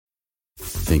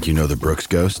Think you know the Brooks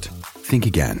Ghost? Think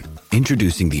again.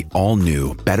 Introducing the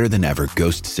all-new, better-than-ever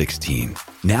Ghost 16.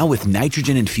 Now with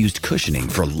nitrogen-infused cushioning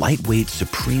for lightweight,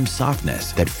 supreme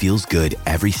softness that feels good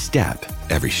every step,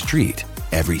 every street,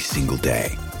 every single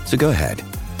day. So go ahead,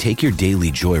 take your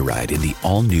daily joyride in the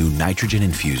all-new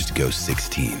nitrogen-infused Ghost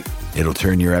 16. It'll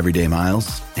turn your everyday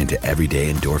miles into everyday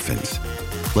endorphins.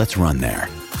 Let's run there.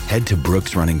 Head to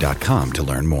brooksrunning.com to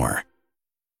learn more.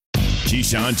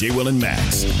 Keyshawn, J. Will, and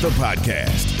Max, the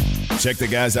podcast. Check the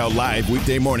guys out live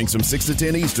weekday mornings from 6 to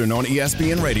 10 Eastern on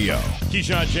ESPN Radio.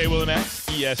 Keyshawn, J. Will, and Max,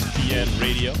 ESPN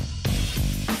Radio.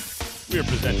 We are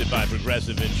presented by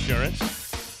Progressive Insurance.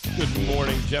 Good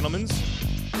morning, gentlemen.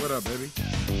 What up, baby?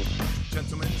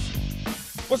 Gentlemen.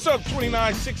 What's up,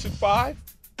 29-6-5?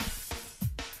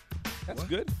 That's What?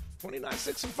 good.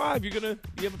 29-6-5.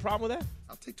 You have a problem with that?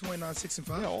 I'll take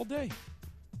 29-6-5. Yeah, all day.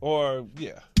 Or,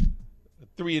 yeah.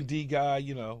 3-and-D guy,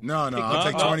 you know. No, I'll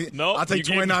take 20. no, I'll take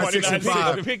you gave me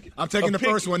 29-6-5. I'm taking the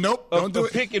first one. Nope, don't do a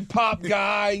it. pick and pop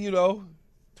guy, you know.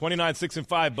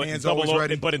 29-6-5, but Hands always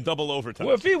ready. but in double overtime.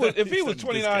 Well, if he was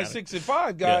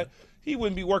 29-6-5 guy, Yeah. he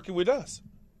wouldn't be working with us.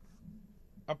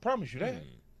 I promise you that.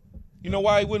 You know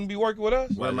why he wouldn't be working with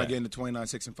us? Where am I getting the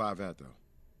 29-6-5 at, though?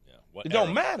 Yeah. What It era?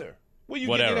 don't matter. Where you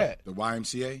What get it era? at? The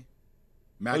YMCA? Oh,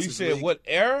 Max's you said League? what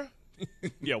era?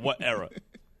 Yeah, what era?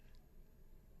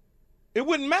 It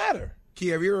wouldn't matter. Key,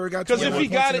 have you ever got Because 21 if he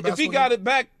points got in a it, if he basketball got it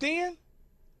back then,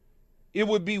 it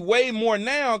would be way more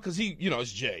now. Because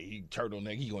it's Jay. He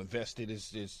turtleneck. He gonna invest it.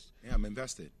 It's game? Yeah, I'm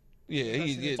invested.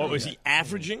 yeah. Oh, is he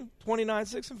averaging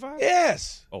 29-6-5?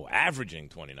 Yes. Oh, averaging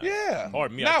 29. Yeah.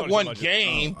 Pardon me. I Not thought you one meant just-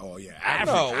 game. Oh, yeah.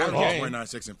 No, one Average game.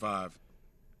 29-6-5.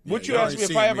 What Yeah, you y'all asked me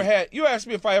ain't if I seen ever me. had? You asked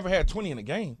me if I ever had 20 in a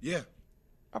game. Yeah.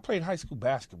 I played high school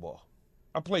basketball.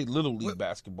 I played little league What?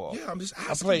 basketball. Yeah, I'm just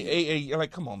I asking. played you. AA.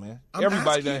 Like, come on, man. I'm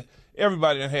Everybody asking.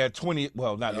 that had 20.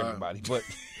 Well, not everybody, but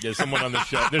There's someone on the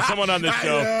show. There's someone on the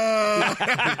show.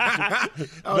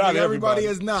 Not Everybody everybody.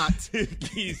 is not.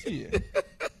 yeah.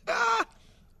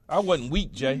 I wasn't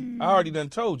weak, Jay. I already done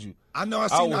told you. I know.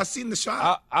 I seen the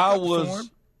shot. I got the form.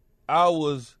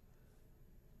 was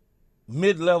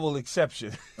mid-level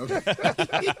exception.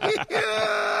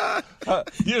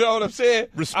 You know what I'm saying?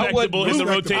 Respectable in the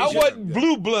rotation. I wasn't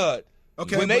blue blood.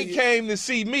 Okay, when but they you- came to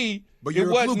see me, But it you're a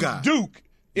blue wasn't guy. Duke.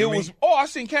 It You was mean- I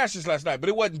seen Cassius last night, but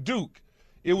it wasn't Duke.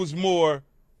 It was more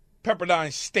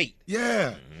Pepperdine State.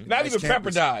 Yeah. Not Nice even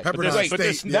campus. Pepperdine. Pepperdine Wait, But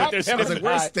they're, State. not but they're, I was like,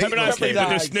 where's State? Pepperdine State, but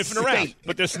they're Pepperdine sniffing around. State.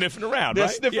 But they're sniffing around, They're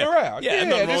right? sniffing yeah. around. Yeah, Yeah,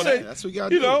 nothing wrong they with say, that. That's what you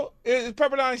gotta you do. know, it's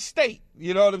Pepperdine State.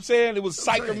 You know what I'm saying? It was That's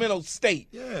what I'm Sacramento State.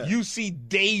 Yeah. UC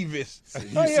Davis. Oh,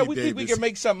 UC yeah, we think we Davis. can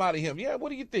make something out of him. Yeah, what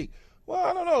do you think? Well,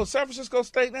 I don't know. San Francisco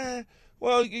State, nah.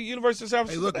 Well, University of San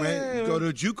Hey, Francisco. look, man, you nah. go to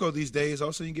JUCO these days,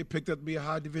 also you can get picked up to be a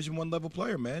high Division I level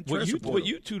player, man. What Transfer portal.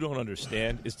 you two don't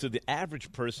understand is to the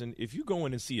average person, if you go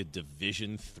in and see a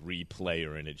Division III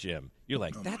player in a gym, you're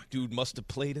like, that dude must have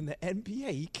played in the NBA.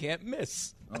 He can't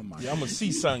miss. Oh, my Yeah, I'm a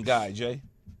CSUN guy, Jay.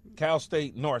 Cal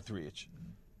State, Northridge.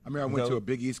 I mean, I went No. to a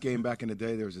Big East game back in the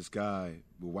day. There was this guy,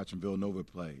 we were watching Villanova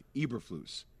play.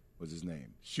 Eberflus was his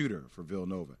name, shooter for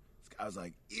Villanova. This guy was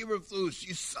like, Eberflus,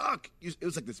 you suck. It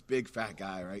was like this big fat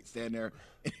guy, right, standing there.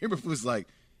 And Eberflus was like,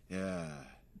 yeah,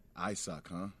 I suck,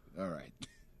 huh? All right.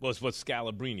 Well, it's what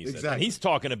Scalabrini said. Exactly. And he's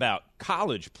talking about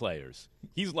college players.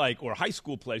 He's like, or high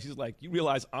school players. He's like, you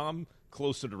realize I'm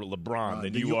closer to LeBron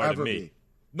than you are to ever me. be.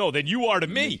 No, than you are to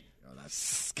me. Oh,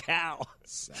 that's Scal.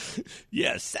 sad.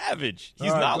 Yeah, savage. He's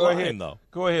All right, not go lying, ahead. though.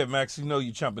 Go ahead, Max. You know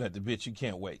you're chomping at the bit. You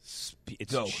can't wait.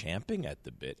 It's Go. champing at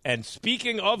the bit. And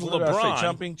speaking of What did I LeBron. say?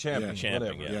 Chomping, champing, Yeah.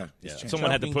 Champing, whatever. yeah. Yeah, it's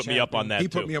Someone had to champing. put me up on that, He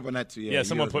too. put me up on that, too. Yeah,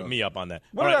 someone years put ago. me up on that.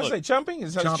 What All did right, I say? look. Chomping?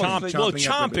 Is that Chomp, supposed to say? Well, chomping at the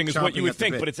chomping bit. is what you Chomping would at the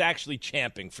think, bit. but it's actually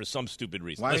champing for some stupid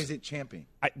reason. Why Listen, is it champing?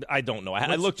 I don't know. I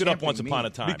What's looked it up champing once upon a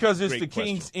mean? time. Because it's Great the question.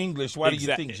 King's English. Why do you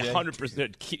think, Jay?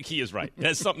 100%. Key is right. It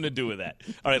has something to do with that.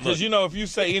 All right, look. Because you know, if you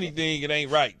say anything, it ain't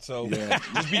right. So Yeah.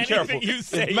 just be Anything careful. you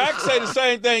say- If Max say the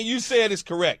same thing you said, is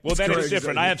correct. Well, then it's correct,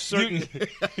 different. exactly. I have certain.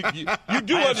 You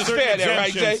do I have certain understand that,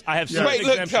 right, Jay? exemptions. I have certain Wait,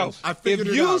 look, exemptions. Joe. I If figured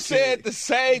it you out, said kid. the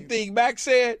same thing Max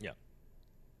said, Yeah.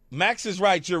 Max is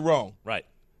right, you're wrong. Right.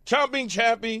 Chomping,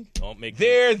 champing. Don't make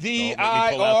There, me, the don't make me pull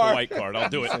out the I-R. white card. I'll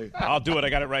do it. I'll do it. I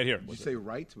got it right here. Did you say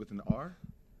right with an R?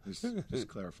 Just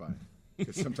clarify.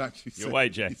 Because sometimes you say. You're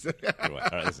white, Jay. you say- You're white. All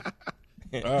right, listen.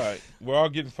 All right, we're all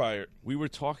getting fired. We were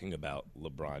talking about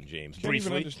LeBron James Can't even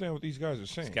briefly. understand what these guys are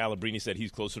saying. Scalabrini said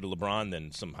he's closer to LeBron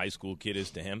than some high school kid is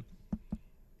to him.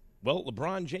 Well,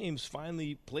 LeBron James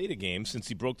finally played a game since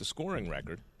he broke the scoring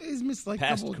record, He's missed like a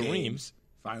Past couple of Kareem. games.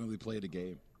 Finally played a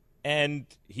game. and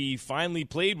he finally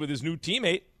played with his new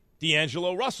teammate,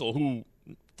 D'Angelo Russell, who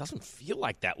doesn't feel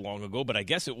like that long ago, but I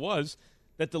guess it was.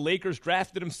 that the Lakers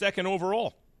drafted him second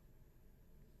overall.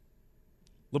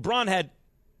 LeBron had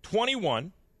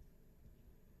 21.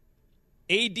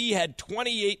 AD had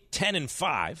 28, 10, and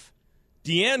 5.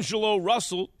 D'Angelo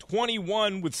Russell,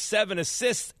 21 with 7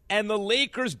 assists. And the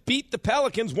Lakers beat the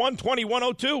Pelicans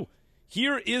 120-102.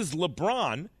 Here is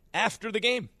LeBron after the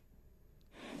game.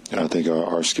 I think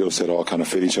our skill set all kind of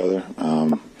fit each other.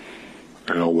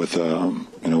 With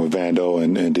Vando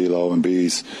and D'Lo and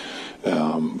Bees,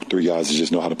 3 guys that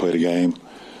just know how to play the game.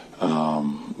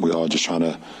 We all just trying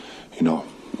to,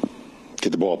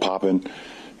 get the ball popping,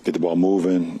 get the ball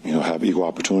moving, have equal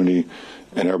opportunity,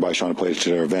 and everybody's trying to play to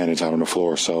their advantage out on the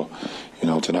floor. So,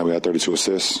 tonight we had 32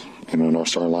 assists. And our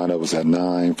starting lineup was at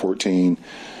 9, 14,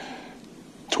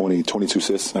 20, 22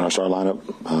 assists in our starting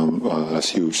lineup. That's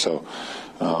huge. So,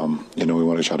 we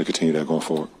want to try to continue that going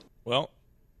forward. Well,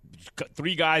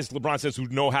 3 guys, LeBron says, who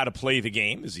know how to play the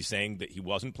game. Is he saying that he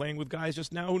wasn't playing with guys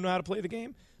just now who know how to play the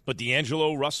game? But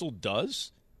D'Angelo Russell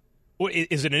does? Or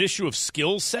is it an issue of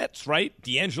skill sets, right?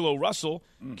 D'Angelo Russell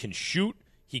can shoot.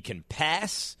 He can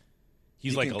pass.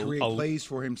 He can create plays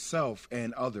for himself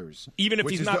and others. Even if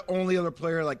which he's is not the only other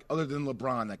player other than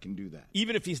LeBron that can do that.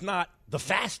 Even if he's not the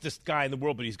fastest guy in the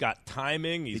world, but he's got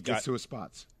timing. He gets to his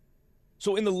spots.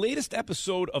 So in the latest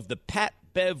episode of the Pat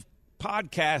Bev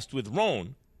podcast with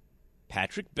Roan,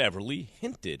 Patrick Beverley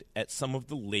hinted at some of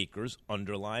the Lakers'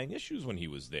 underlying issues when he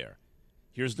was there.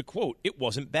 Here's the quote. "It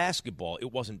wasn't basketball.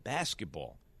 It wasn't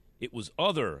basketball. It was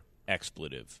other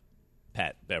expletive,"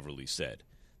 Pat Beverley said.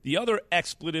 The other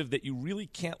expletive that you really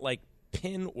can't,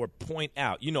 pin or point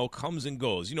out, comes and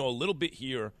goes. A little bit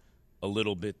here, a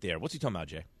little bit there. What's he talking about,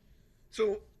 Jay?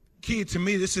 So, Key, to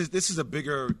me, this is a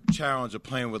bigger challenge of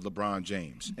playing with LeBron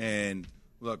James. And,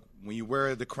 look, when you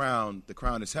wear the crown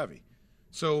is heavy.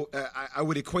 So I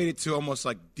would equate it to almost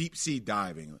like deep-sea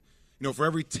diving. For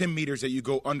every 10 meters that you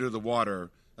go under the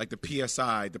water, like the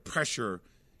PSI, the pressure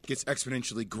gets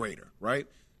exponentially greater, right?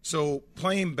 So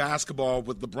playing basketball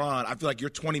with LeBron, I feel like you're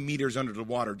 20 meters under the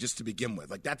water just to begin with.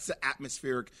 That's the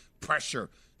atmospheric pressure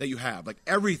that you have.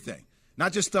 Everything.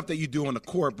 Not just stuff that you do on the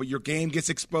court, but your game gets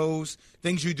exposed.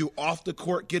 Things you do off the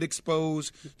court get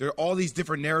exposed. There are all these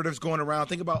different narratives going around.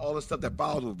 Think about all the stuff that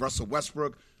followed with Russell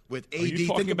Westbrook, with AD. Are you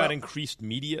talking about increased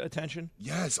media attention?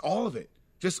 Yes, all of it.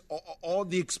 Just all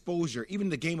the exposure. Even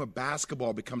the game of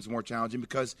basketball becomes more challenging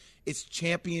because it's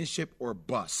championship or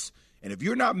bust. And if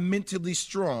you're not mentally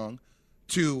strong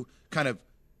to kind of,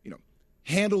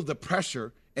 handle the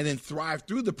pressure and then thrive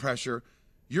through the pressure,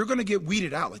 you're going to get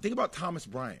weeded out. Think about Thomas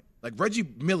Bryant. Reggie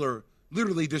Miller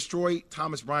literally destroyed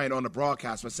Thomas Bryant on the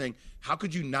broadcast by saying, how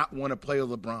could you not want to play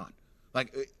with LeBron?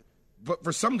 But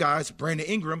for some guys, Brandon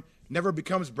Ingram never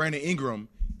becomes Brandon Ingram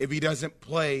if he doesn't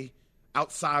play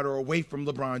outside or away from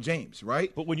LeBron James,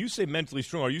 right? But when you say mentally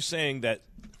strong, are you saying that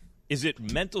is it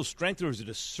mental strength or is it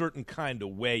a certain kind of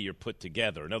way you're put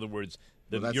together? In other words,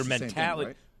 your mentality,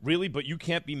 right? Really? But you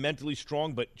can't be mentally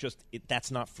strong, but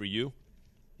that's not for you?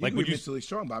 You can be mentally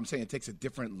strong, but I'm saying it takes a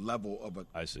different level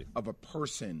of a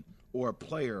person or a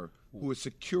player who is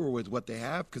secure with what they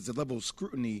have because the level of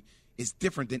scrutiny is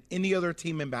different than any other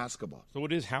team in basketball. So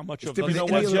it is how much of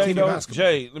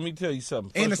Jay, let me tell you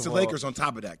something. And it's the Lakers on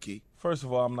top of that, Key. First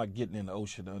of all, I'm not getting in the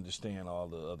ocean to understand all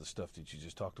the other stuff that you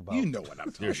just talked about. You know what I'm talking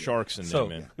about. There's sharks in there,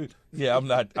 man. Yeah, I'm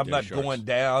not going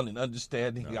down and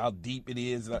understanding how deep it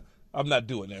is. I'm not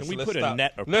doing that. Can we put a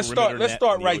net? Let's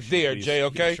start right there, Jay.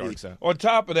 Okay. On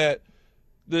top of that,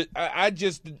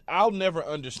 I'll never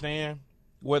understand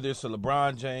whether it's a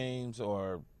LeBron James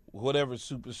or whatever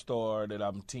superstar that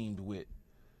I'm teamed with,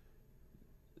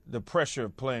 the pressure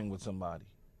of playing with somebody,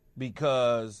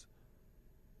 because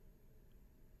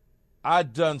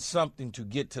I've done something to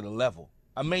get to the level.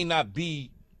 I may not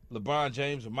be LeBron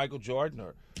James or Michael Jordan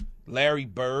or Larry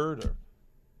Bird or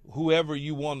whoever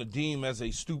you want to deem as a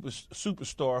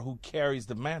superstar who carries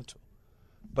the mantle,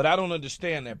 but I don't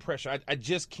understand that pressure. I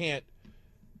just can't.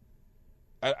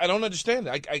 I don't understand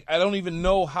it. I don't even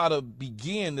know how to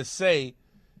begin to say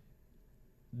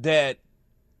that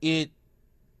it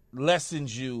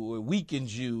lessens you or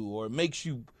weakens you or makes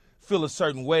you feel a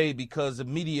certain way because of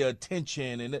media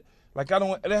attention and it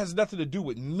has nothing to do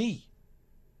with me.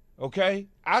 Okay?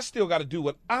 I still got to do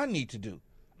what I need to do.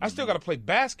 I still got to play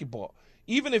basketball.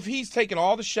 Even if he's taking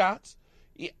all the shots,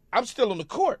 I'm still on the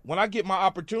court. When I get my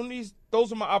opportunities,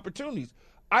 those are my opportunities.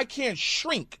 I can't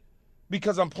shrink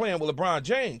because I'm playing with LeBron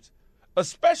James,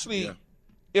 especially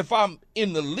if I'm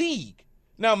in the league.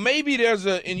 Now, maybe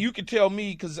and you can tell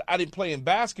me because I didn't play in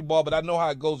basketball, but I know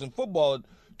how it goes in football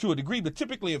to a degree. But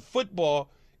typically in football,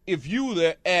 if you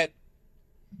were at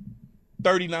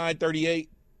 39, 38,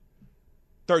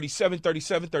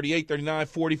 37, 38, 39,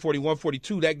 40, 41,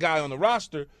 42, that guy on the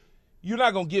roster, you're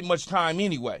not going to get much time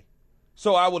anyway.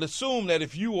 So I would assume that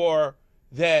if you are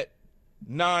that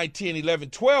 9, 10, 11,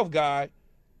 12 guy,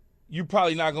 you're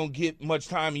probably not going to get much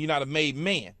time and you're not a made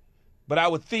man. But I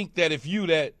would think that if you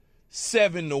that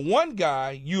 7-1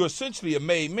 guy, you're essentially a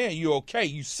made man. You're okay.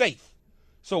 You're safe.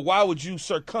 So why would you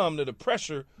succumb to the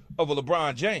pressure of a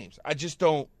LeBron James? I just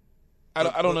don't.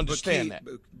 I don't understand that.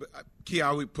 Key,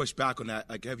 I would push back on that.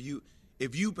 Like, if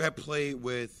you had played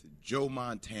with Joe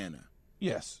Montana,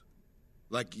 yes,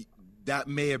 like that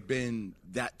may have been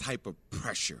that type of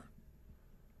pressure.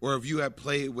 Or if you had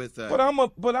played with Aaron Rodgers.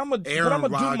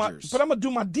 But I'm gonna do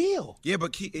my deal. Yeah,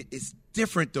 but it's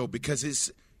different though,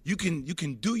 because you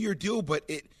can do your deal, but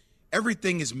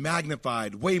everything is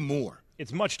magnified way more.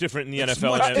 It's much different in the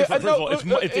NFL.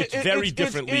 It's very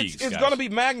different leagues. It's going to be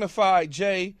magnified,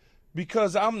 Jay,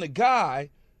 because I'm the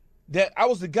guy that I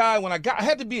was the guy when I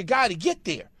had to be a guy to get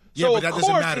there. Yeah, so but that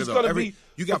doesn't matter though.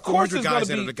 You got 400 guys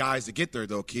that are the guys to get there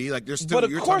though, Key. Like there's still.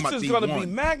 But of course, it's going to be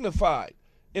magnified.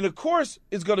 And, of course,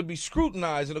 it's going to be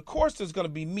scrutinized. And, of course, there's going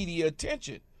to be media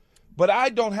attention. But I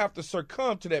don't have to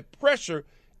succumb to that pressure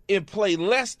and play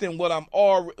less than what I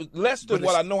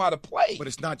know how to play. But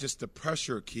it's not just the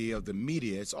pressure, Key, of the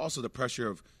media. It's also the pressure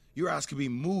of your ass could be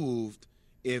moved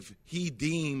if he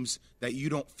deems that you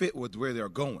don't fit with where they're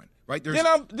going. Right? Then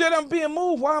I'm being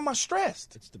moved. Why am I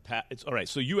stressed? It's all right.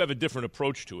 So you have a different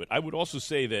approach to it. I would also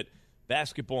say that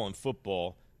basketball and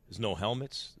football – there's no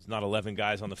helmets. There's not 11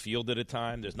 guys on the field at a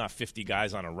time. There's not 50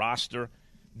 guys on a roster.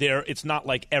 It's not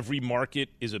like every market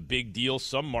is a big deal.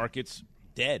 Some markets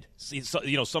dead.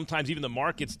 Sometimes even the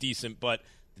market's decent, but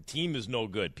the team is no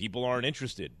good. People aren't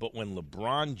interested. But when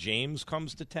LeBron James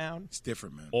comes to town, it's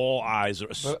different, man. All eyes are,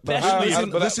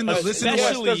 listen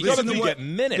to you get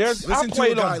minutes. I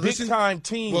played on big-time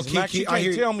teams, well, Max. You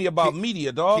can't tell me about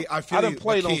media, dog. I done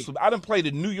played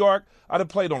in New York. I done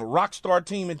played on a rock star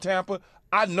team in Tampa.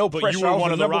 I know pressure. You were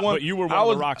one of the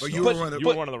rock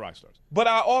stars. But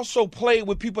I also played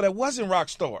with people that wasn't rock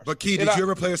stars. But Key, did you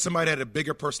ever play with somebody that had a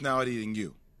bigger personality than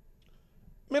you?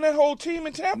 Man, that whole team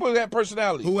in Tampa had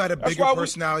personality. Who had a bigger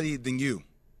personality than you?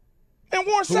 And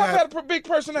Warren Sapp had a big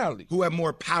personality. Who had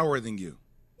more power than you?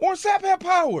 Warren Sapp had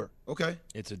power. Okay.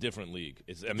 It's a different league.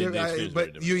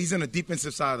 But he's on the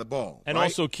defensive side of the ball. And right?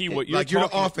 also, Key, what you're you're the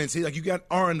offense. You got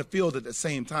R on the field at the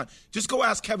same time. Just go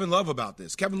ask Kevin Love about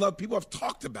this. Kevin Love, people have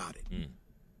talked about it.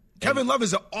 Kevin Love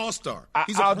is an all-star.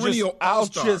 He's a perennial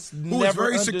all-star who was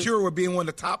very secure with being one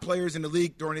of the top players in the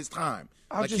league during his time.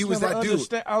 He was that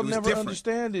dude. I'll never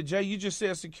understand it, Jay. You just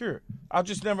said secure. I'll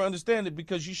just never understand it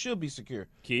because you should be secure.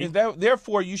 Key? And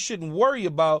therefore, you shouldn't worry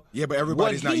about but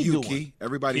everybody's not you, Key.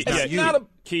 Everybody's not you.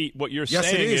 Key, what you're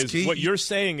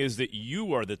saying is that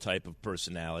you are the type of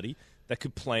personality that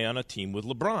could play on a team with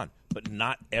LeBron, but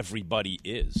not everybody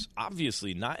is.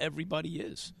 Obviously, not everybody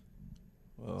is.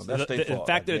 Well, that's the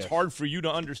fact that it's hard for you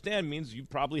to understand means you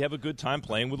probably have a good time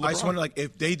playing with LeBron. I just wonder,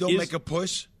 if they don't make a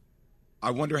push, I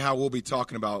wonder how we'll be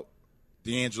talking about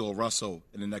D'Angelo Russell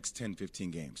in the next 10, 15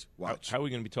 games. Watch. How are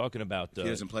we going to be talking about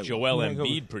Joel well.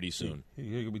 Embiid pretty soon?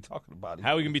 You're going to be talking about it.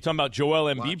 How are we going to be talking about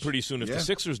Joel Embiid pretty soon if the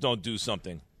Sixers don't do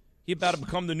something? He about to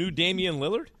become the new Damian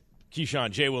Lillard?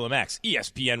 Keyshawn, J. Will, and Max,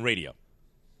 ESPN Radio.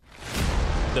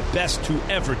 The best who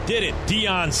ever did it,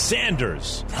 Deion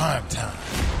Sanders. Prime time.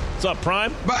 What's up,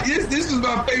 Prime? But this is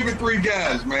my favorite three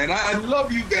guys, man. I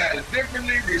love you guys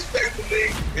differently, respectfully,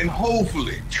 and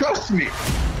hopefully. Trust me.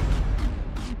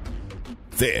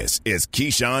 This is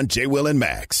Keyshawn, J. Will, and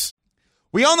Max.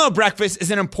 We all know breakfast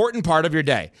is an important part of your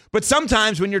day. But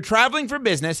sometimes when you're traveling for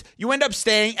business, you end up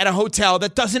staying at a hotel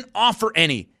that doesn't offer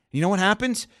any. You know what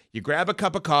happens? You grab a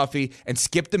cup of coffee and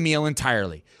skip the meal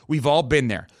entirely. We've all been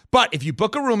there. But if you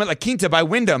book a room at La Quinta by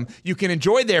Wyndham, you can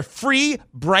enjoy their free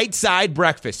Bright Side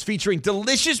breakfast featuring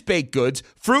delicious baked goods,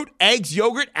 fruit, eggs,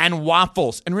 yogurt, and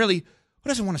waffles. And really, who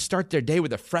doesn't want to start their day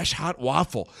with a fresh, hot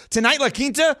waffle? Tonight, La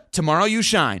Quinta, tomorrow you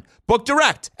shine. Book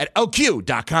direct at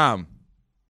LQ.com.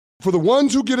 For the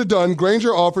ones who get it done,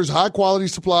 Grainger offers high-quality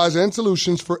supplies and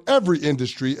solutions for every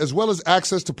industry, as well as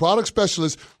access to product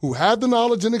specialists who have the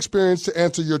knowledge and experience to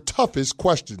answer your toughest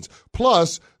questions.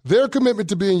 Plus, their commitment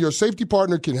to being your safety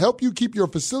partner can help you keep your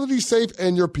facility safe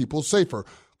and your people safer.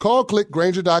 Call, click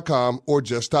Grainger.com, or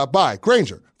just stop by.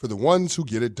 Grainger, for the ones who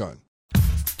get it done.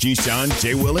 Keyshawn,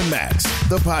 J. Will, and Max,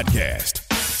 the podcast.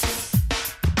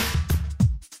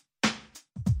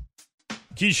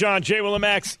 Keyshawn, J. Will, and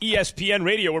Max, ESPN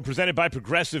Radio. We're presented by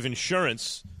Progressive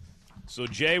Insurance. So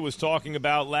Jay was talking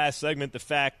about last segment the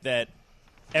fact that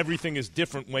everything is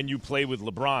different when you play with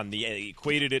LeBron. He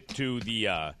equated it to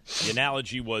the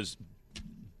analogy was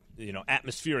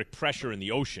atmospheric pressure in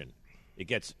the ocean. It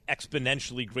gets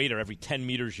exponentially greater every 10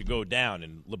 meters you go down.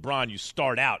 And LeBron, you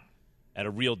start out at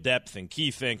a real depth, and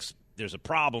Key thinks there's a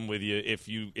problem with you if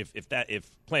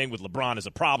playing with LeBron is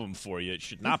a problem for you. It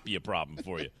should not be a problem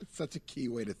for you. It's such a key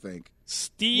way to think.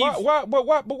 Steve,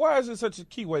 why is it such a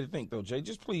key way to think, though, Jay?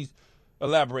 Just please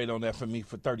elaborate on that for me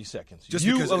for 30 seconds.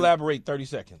 Elaborate 30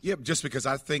 seconds. Yeah, just because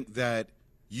I think that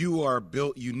you are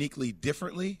built uniquely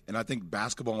differently, and I think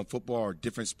basketball and football are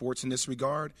different sports in this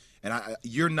regard. And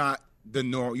you're not the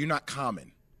norm. You're not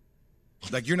common.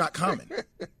 Like, you're not common.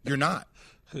 You're not.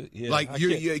 Yeah, like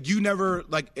you never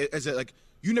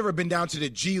you never been down to the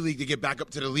G League to get back up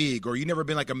to the league, or you never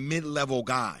been like a mid-level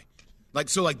guy. Like,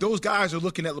 so like those guys are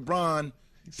looking at LeBron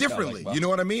differently. You know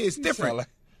what I mean? It's different.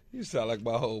 You sound like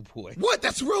my whole point. What?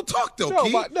 That's real talk, though,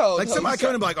 Keith. Somebody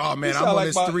coming and be like, "Oh man, I'm on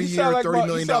this 3-year, $30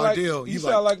 million deal." You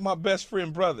sound like my best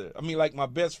friend brother. I mean, like my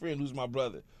best friend who's my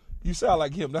brother. You sound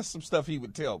like him. That's some stuff he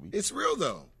would tell me. It's real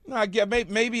though. No, I get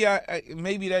maybe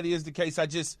that is the case.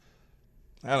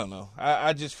 I don't know.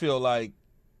 I just feel like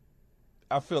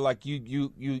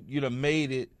you'd have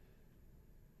made it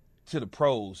to the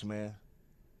pros, man.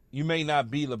 You may not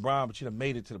be LeBron, but you'd have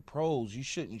made it to the pros. You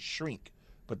shouldn't shrink.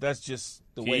 But that's just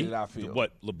the way that I feel.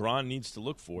 What LeBron needs to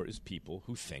look for is people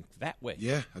who think that way.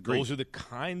 Yeah, agreed. Those are the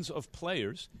kinds of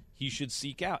players he should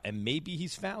seek out, and maybe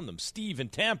he's found them. Steve in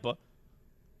Tampa,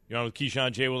 you're on with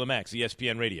Keyshawn, J. Will, and Max,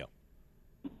 ESPN Radio.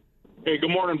 Hey,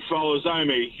 good morning, fellas. I'm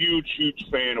a huge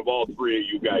fan of all three of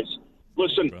you guys.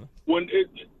 Listen,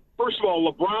 first of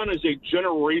all, LeBron is a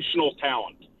generational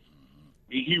talent.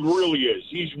 He really is.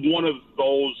 He's one of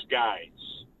those guys.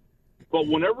 But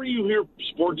whenever you hear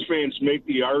sports fans make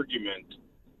the argument,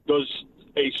 does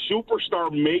a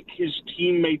superstar make his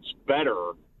teammates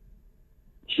better?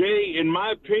 Jay, in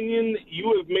my opinion,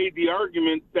 you have made the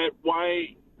argument that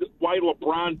why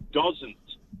LeBron doesn't.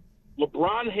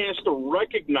 LeBron has to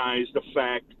recognize the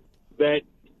fact that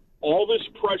all this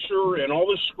pressure and all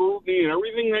this scrutiny and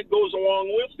everything that goes along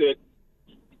with it,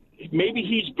 maybe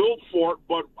he's built for it,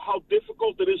 but how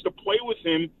difficult it is to play with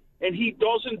him, and he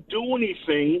doesn't do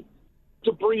anything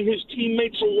to bring his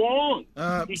teammates along.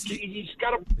 He's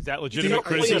got to. Is that legitimate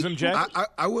criticism, Jack?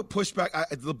 I would push back.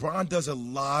 LeBron does a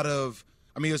lot of.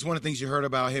 I mean, it's one of the things you heard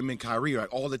about him and Kyrie,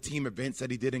 like all the team events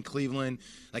that he did in Cleveland.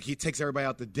 Like, he takes everybody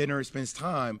out to dinner, spends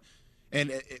time,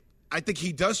 and I think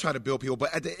he does try to build people.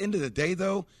 But at the end of the day,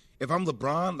 though, if I'm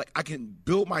LeBron, like, I can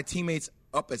build my teammates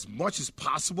up as much as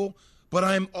possible, but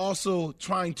I'm also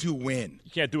trying to win.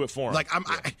 You can't do it for him. Like,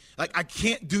 I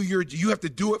can't do you have to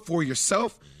do it for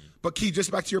yourself. But, Keith,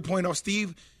 just back to your point,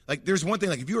 Steve, like, there's one thing.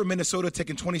 Like, if you were in Minnesota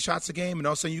taking 20 shots a game and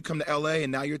all of a sudden you come to L.A.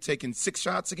 and now you're taking 6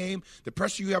 shots a game, the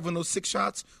pressure you have on those 6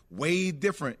 shots, way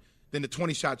different than the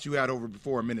 20 shots you had over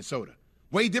before in Minnesota.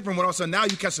 Way different when all of a sudden now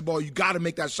you catch the ball, you got to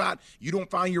make that shot. You don't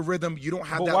find your rhythm. You don't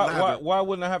have why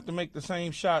wouldn't I have to make the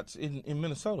same shots in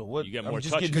Minnesota? You get more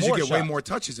touches. Because you get way more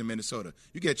touches in Minnesota.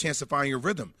 You get a chance to find your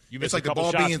rhythm. It's like the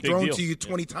ball being thrown to you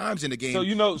 20 times in the game.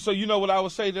 So you know what I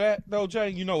would say to that, though, Jay?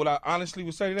 You know what I honestly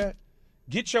would say to that?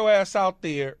 Get your ass out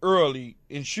there early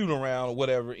and shoot around or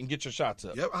whatever and get your shots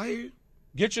up. Yep, I hear you.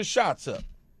 Get your shots up.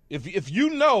 If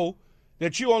you know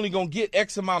that you're only going to get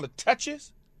X amount of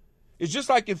touches, it's just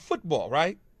like in football,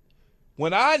 right?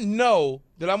 When I know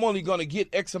that I'm only going to get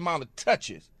X amount of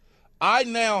touches, I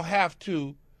now have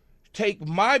to take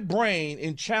my brain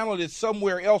and channel it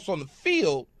somewhere else on the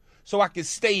field so I can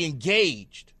stay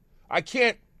engaged. I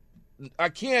can't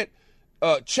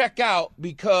check out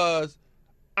because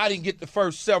I didn't get the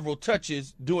first several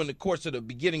touches during the course of the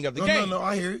beginning of the game. No,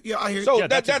 I hear you. Yeah, I hear you. So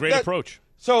that's a great approach.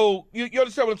 So you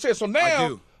understand what I'm saying? So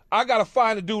now I got to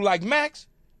find a dude like Max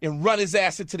and run his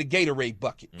ass into the Gatorade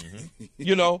bucket. Mm-hmm.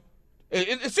 You know?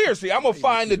 Seriously, I'm going to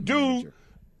find the dude.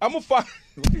 I'm going to find.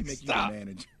 Why do you make you the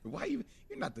manager?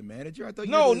 You're not the manager. I thought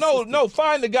you were the No.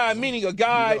 Find the guy, meaning a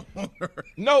guy.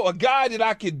 A guy that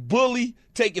I could bully,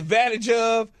 take advantage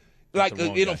of. Like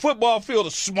in a football field,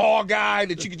 a small guy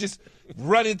that you could just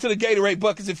run into the Gatorade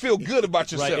buckets and feel good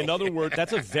about yourself. Right. In other words,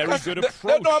 that's a very good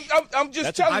approach. I'm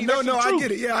just telling you. I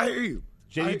get it. Yeah, I hear you.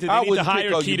 They need to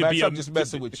hire Key to be. I'm just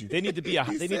messing with you. They need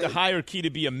to hire Key to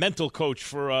be a mental coach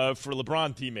for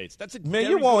LeBron teammates. That's a man.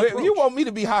 You want me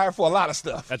to be hired for a lot of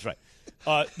stuff. That's right.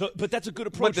 But that's a good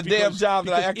approach. But the damn job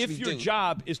that I actually do. If your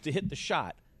job is to hit the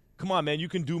shot, come on, man, you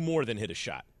can do more than hit a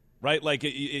shot. Right, like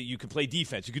you could play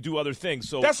defense, you could do other things.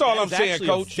 So that's all I'm saying,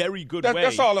 Coach. A very good way.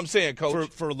 That's all I'm saying,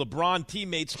 Coach. For LeBron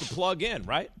teammates to plug in,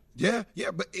 right? Yeah,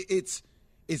 but it's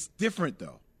different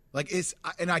though. Like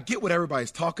and I get what everybody's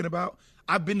talking about.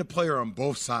 I've been the player on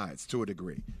both sides to a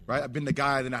degree, right? I've been the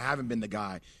guy, then I haven't been the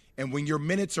guy. And when your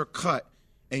minutes are cut,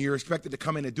 and you're expected to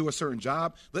come in and do a certain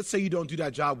job, let's say you don't do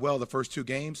that job well the first 2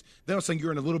 games, then all of a sudden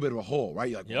you're in a little bit of a hole, right?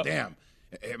 You're like, well, damn,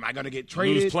 am I going to get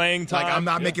traded? Lose playing time. Like, I'm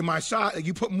not making my shot. Like,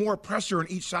 you put more pressure on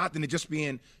each shot than it just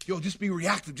being, just be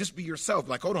reactive, just be yourself.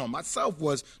 Like, hold on,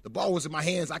 the ball was in my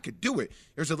hands, I could do it.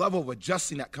 There's a level of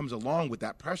adjusting that comes along with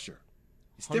that pressure.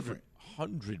 It's different.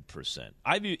 100%.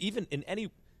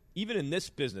 Even in this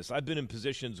business, I've been in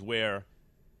positions where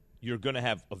you're going to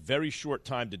have a very short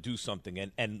time to do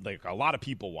something and like a lot of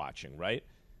people watching, right?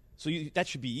 So that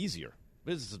should be easier.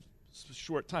 This is a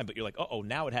short time, but you're like,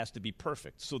 now it has to be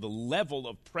perfect. So the level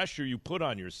of pressure you put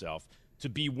on yourself to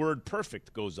be word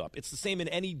perfect goes up. It's the same in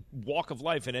any walk of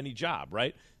life, in any job,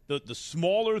 right? The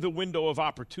smaller the window of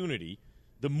opportunity,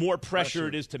 the more pressure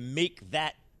it is to make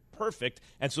that perfect.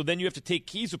 And so then you have to take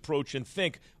Key's approach and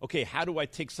think, okay, how do I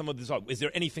take some of this off? Is there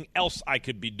anything else I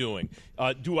could be doing?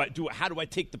 How do I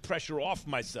take the pressure off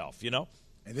myself,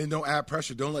 And then don't add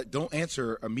pressure. Don't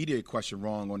answer a media question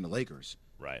wrong on the Lakers.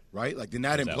 Right? Like, then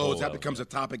that implodes. That becomes a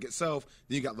topic itself.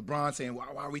 Then you got LeBron saying, why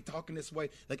are we talking this way?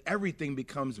 Like, everything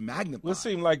becomes magnified. Well, it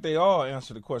seemed like they all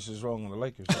answer the questions wrong on the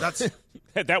Lakers.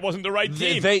 That wasn't the right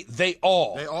team. They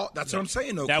all. That's what I'm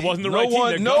saying, though. That wasn't the right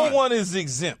team. No one is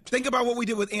exempt. Think about what we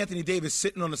did with Anthony Davis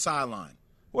sitting on the sideline.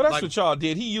 Well, that's what y'all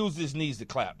did. He used his knees to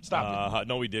clap. Stop it.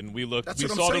 No, we didn't. We looked. That's We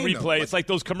what saw I'm the saying, replay. though. It's like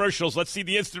those commercials. Let's see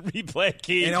the instant replay,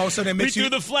 Key. And all of a sudden, we threw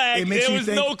the flag. There was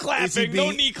no clapping,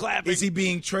 no knee clapping. Is he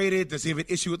being traded? Does he have an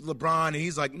issue with LeBron? And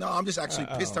he's like, no, I'm just actually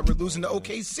pissed that we're losing to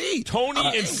OKC.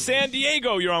 Tony in San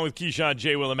Diego. You're on with Keyshawn,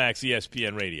 J. Will, and Max,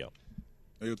 ESPN Radio.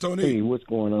 Hey, Tony. Hey, what's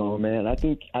going on, man? I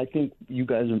think you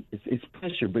guys it's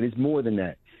pressure, but it's more than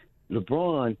that.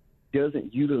 LeBron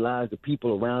doesn't utilize the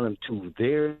people around him to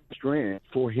their strength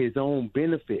for his own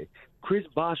benefit. Chris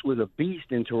Bosh was a beast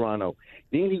in Toronto.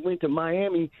 Then he went to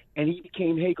Miami, and he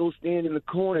became, hey, go stand in the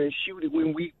corner and shoot it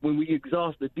when we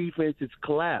exhaust the defense. It's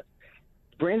collapsed.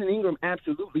 Brandon Ingram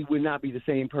absolutely would not be the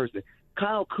same person.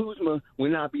 Kyle Kuzma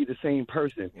would not be the same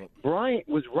person. Bryant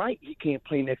was right. He can't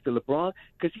play next to LeBron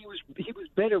because he was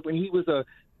better when he was a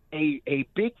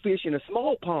big fish in a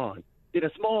small pond than a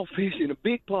small fish in a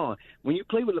big pond. When you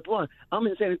play with LeBron, I'm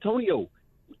in San Antonio.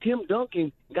 Tim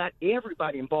Duncan got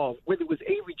everybody involved, whether it was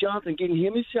Avery Johnson getting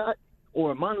him his shot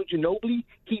or Manu Ginobili.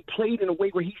 He played in a way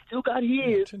where he still got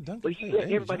his, but he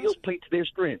let everybody else play to their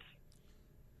strengths.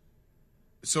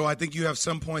 So I think you have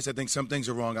some points. I think some things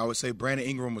are wrong. I would say Brandon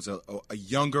Ingram was a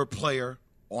younger player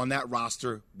on that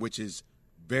roster, which is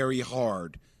very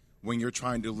hard when you're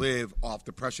trying to live off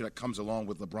the pressure that comes along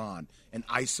with LeBron and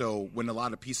ISO, when a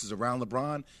lot of pieces around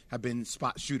LeBron have been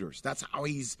spot shooters. That's how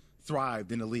he's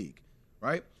thrived in the league,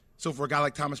 right? So for a guy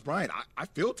like Thomas Bryant, I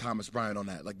feel Thomas Bryant on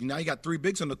that. Like, now you got 3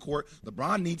 bigs on the court.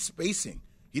 LeBron needs spacing.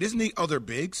 He doesn't need other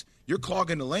bigs. You're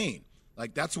clogging the lane.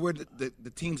 Like, that's where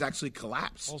the teams actually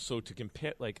collapse. Also, to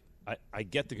compare, like, I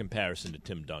get the comparison to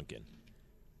Tim Duncan.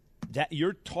 That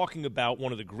you're talking about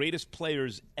one of the greatest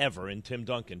players ever in Tim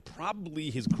Duncan, probably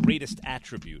his greatest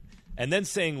attribute, and then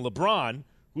saying LeBron,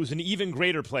 who's an even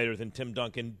greater player than Tim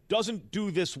Duncan, doesn't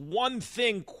do this one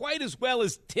thing quite as well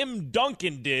as Tim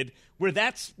Duncan did, where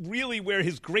that's really where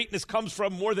his greatness comes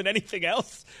from more than anything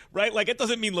else, right? Like, it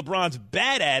doesn't mean LeBron's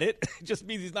bad at it. It just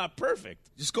means he's not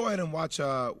perfect. Just go ahead and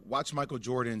watch Michael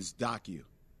Jordan's docu,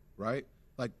 right?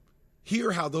 Like,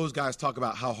 hear how those guys talk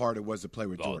about how hard it was to play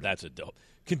with Jordan. Oh, that's a dope.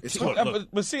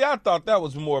 But see, I thought that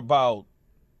was more about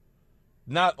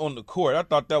not on the court. I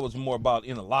thought that was more about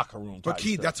in the locker room. But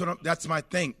Key, that's my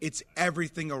thing. It's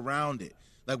everything around it.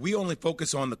 Like, we only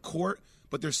focus on the court,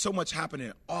 but there's so much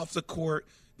happening off the court.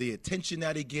 The attention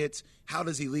that he gets. How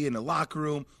does he lead in the locker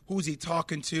room? Who's he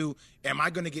talking to? Am I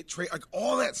going to get traded? Like,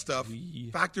 all that stuff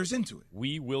factors into it.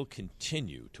 We will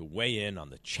continue to weigh in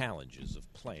on the challenges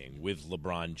of playing with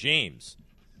LeBron James.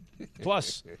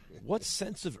 Plus, what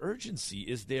sense of urgency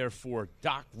is there for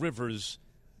Doc Rivers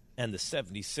and the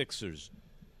 76ers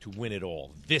to win it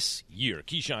all this year?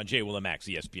 Keyshawn, J. Will, and Max,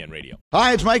 ESPN Radio.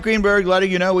 Hi, it's Mike Greenberg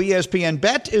letting you know ESPN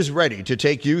Bet is ready to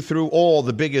take you through all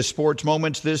the biggest sports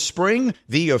moments this spring.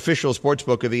 The official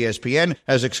sportsbook of ESPN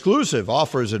has exclusive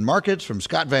offers and markets from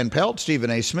Scott Van Pelt,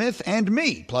 Stephen A. Smith, and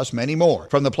me, plus many more.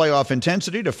 From the playoff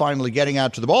intensity to finally getting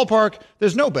out to the ballpark,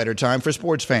 there's no better time for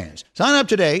sports fans. Sign up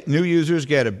today. New users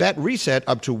get a bet reset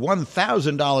up to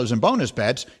 $1,000 in bonus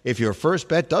bets if your first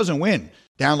bet doesn't win.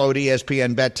 Download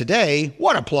ESPN Bet today.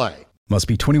 What a play. Must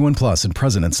be 21 plus and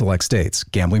present in select states.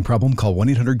 Gambling problem? Call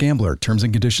 1-800-GAMBLER. Terms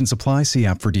and conditions apply. See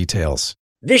app for details.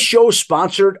 This show is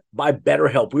sponsored by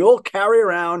BetterHelp. We all carry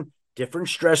around different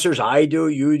stressors. I do,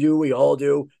 you do, we all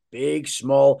do, big,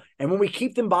 small. And when we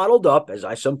keep them bottled up, as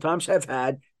I sometimes have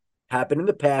had happen in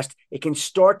the past, it can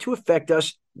start to affect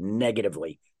us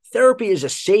negatively. Therapy is a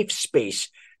safe space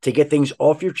to get things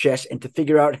off your chest and to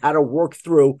figure out how to work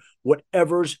through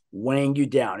whatever's weighing you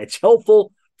down. It's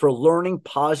helpful for learning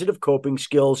positive coping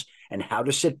skills and how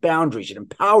to set boundaries. It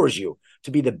empowers you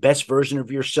to be the best version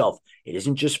of yourself. It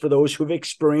isn't just for those who have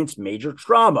experienced major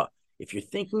trauma. If you're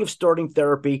thinking of starting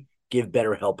therapy, give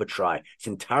BetterHelp a try. It's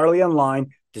entirely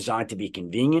online, designed to be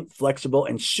convenient, flexible,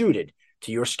 and suited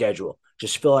to your schedule.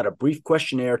 Just fill out a brief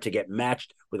questionnaire to get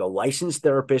matched with a licensed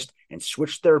therapist and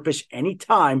switch therapists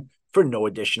anytime for no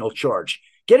additional charge.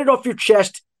 Get it off your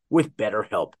chest with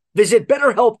BetterHelp. Visit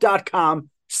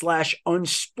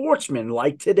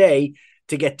BetterHelp.com/unsportsmanlike today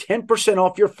to get 10%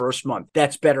 off your first month.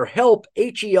 That's BetterHelp,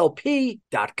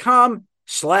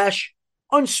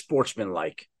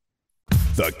 HELP.com/unsportsmanlike.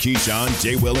 The Keyshawn,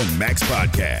 J. Will, and Max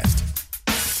Podcast.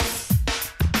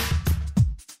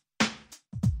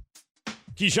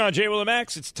 Keyshawn, J. Will, and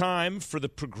Max, it's time for the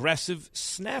Progressive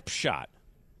Snapshot.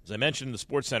 As I mentioned in the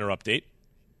SportsCenter update,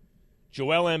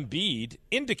 Joel Embiid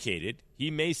indicated he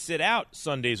may sit out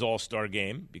Sunday's All-Star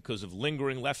game because of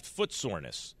lingering left foot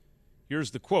soreness.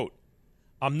 Here's the quote.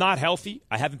 "I'm not healthy.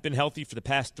 I haven't been healthy for the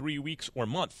past 3 weeks or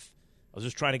month. I was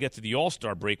just trying to get to the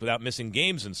All-Star break without missing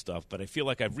games and stuff, but I feel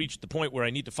like I've reached the point where I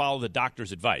need to follow the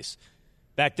doctor's advice.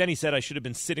 Back then he said I should have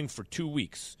been sitting for 2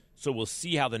 weeks, so we'll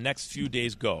see how the next few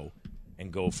days go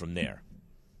and go from there."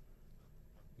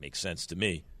 Makes sense to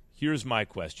me. Here's my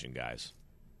question, guys.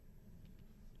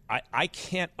 I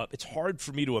can't – it's hard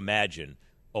for me to imagine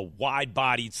a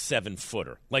wide-bodied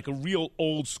 7-footer, like a real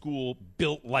old-school,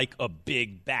 built like a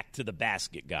big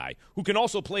back-to-the-basket guy who can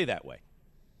also play that way.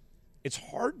 It's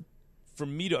hard for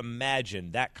me to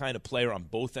imagine that kind of player on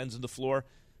both ends of the floor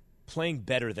playing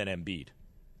better than Embiid.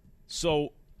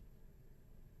 So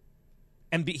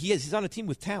Embiid, he's on a team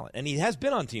with talent, and he has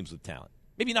been on teams with talent.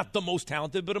 Maybe not the most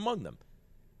talented, but among them.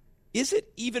 Is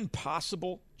it even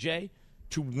possible, Jay,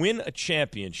 to win a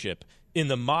championship in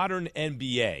the modern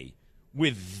NBA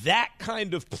with that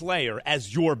kind of player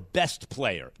as your best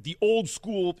player, the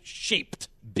old-school shaped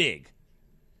big?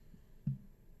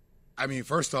 I mean,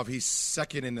 first off, he's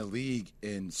second in the league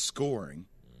in scoring.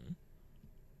 Mm-hmm.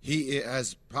 He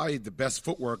has probably the best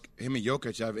footwork, him and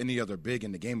Jokic, have any other big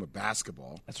in the game of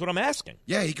basketball. That's what I'm asking.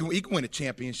 Yeah, he can win a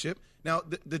championship. Now,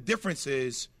 the difference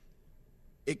is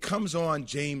it comes on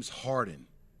James Harden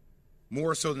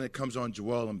more so than it comes on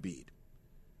Joel Embiid.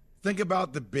 Think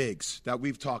about the bigs that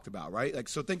we've talked about, right? Like,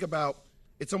 so think about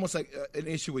it's almost like an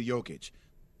issue with Jokic.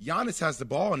 Giannis has the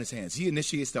ball in his hands. He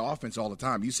initiates the offense all the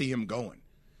time. You see him going.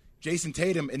 Jason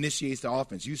Tatum initiates the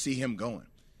offense. You see him going.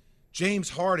 James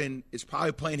Harden is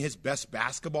probably playing his best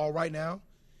basketball right now.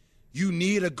 You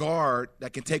need a guard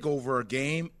that can take over a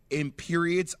game in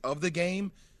periods of the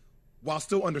game while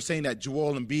still understanding that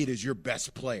Joel Embiid is your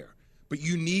best player. But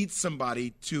you need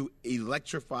somebody to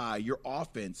electrify your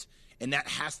offense, and that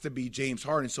has to be James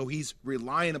Harden. So he's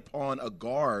relying upon a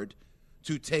guard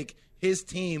to take his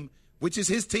team, which is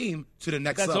his team, to the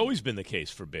next level. That's always been the case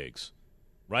for bigs.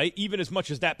 Right? Even as much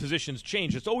as that position's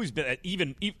changed, it's always been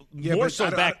even more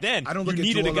so back then. I don't look you at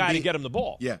needed Joel a guy Embiid. to get him the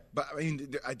ball. Yeah, but I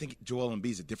mean, I think Joel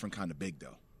Embiid's a different kind of big,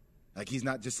 though. Like, he's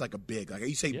not just like a big. Like,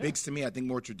 you say bigs to me, I think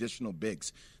more traditional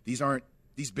bigs. These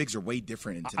bigs are way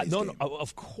different in today's game. No,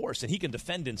 of course, and he can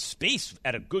defend in space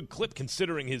at a good clip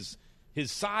considering his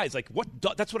size. Like,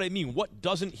 that's what I mean. What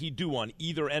doesn't he do on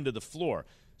either end of the floor?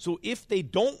 So if they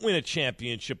don't win a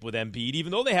championship with Embiid,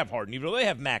 even though they have Harden, even though they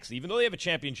have Maxey, even though they have a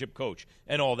championship coach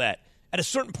and all that, at a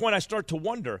certain point I start to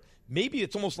wonder, maybe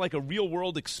it's almost like a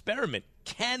real-world experiment.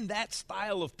 Can that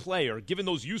style of player, given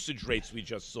those usage rates we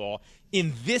just saw,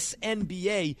 in this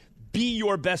NBA be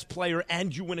your best player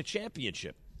and you win a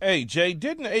championship? Hey, Jay,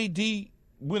 didn't AD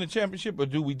win a championship, or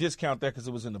do we discount that because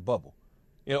it was in the bubble?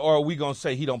 You know, or are we going to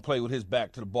say he don't play with his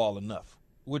back to the ball enough?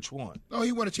 Which one? No,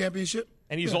 he won a championship.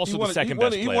 And he's also the second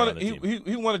best player on the team.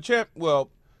 He won a champ. Well,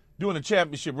 doing a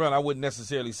championship run, I wouldn't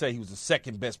necessarily say he was the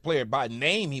second best player. By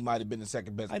name, he might have been the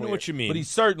second best player. I know what you mean. But he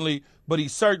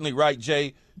certainly, right,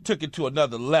 Jay, took it to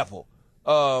another level.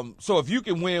 So if you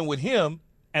can win with him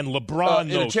and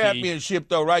LeBron in a championship,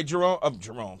 though, right, Jerome?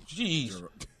 Jeez.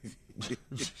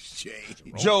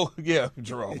 Joe, yeah,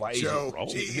 Jerome. Joe.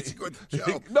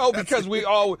 No, because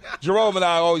Jerome and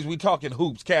I we talking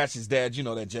hoops. Cash's dad, you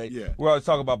know that, Jay. Yeah. We're always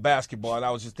talking about basketball, and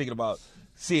I was just thinking about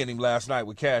seeing him last night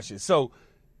with Cassius. So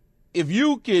if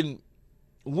you can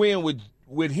win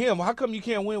with him, how come you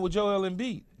can't win with Joel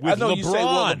Embiid? I know LeBron. You say,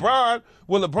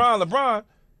 LeBron,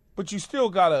 but you still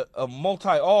got a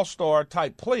multi-all-star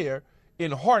type player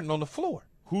in Harden on the floor.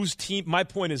 Whose team? My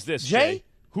point is this, Jay? Jay.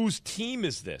 Whose team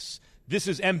is this? This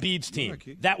is Embiid's team.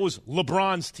 That was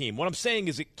LeBron's team. What I'm saying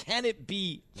is, can it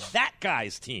be that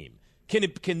guy's team? Can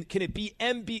it be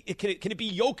Embiid? Can it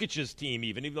be Jokic's team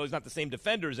even though he's not the same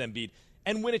defender as Embiid,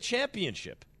 and win a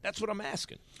championship? That's what I'm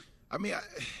asking. I mean,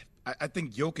 I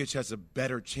think Jokic has a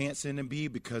better chance than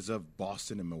Embiid because of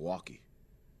Boston and Milwaukee.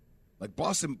 Like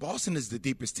Boston is the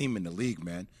deepest team in the league,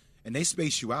 man, and they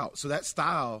space you out. So that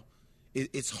style,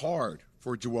 it's hard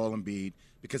for Joel Embiid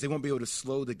because they won't be able to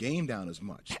slow the game down as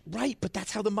much. Right, but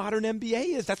that's how the modern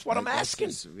NBA is. That's what I'm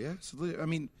asking. Yeah, I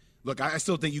mean, look, I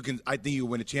still think you can. I think you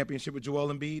win a championship with Joel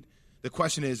Embiid. The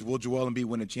question is, will Joel Embiid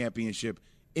win a championship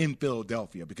in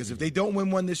Philadelphia? Because if they don't win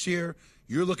one this year,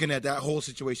 you're looking at that whole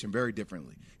situation very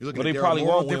differently. You're looking at they Daryl probably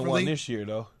Morey won't win differently. one this year,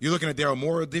 though. You're looking at Daryl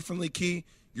Morey differently, Key.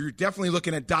 You're definitely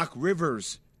looking at Doc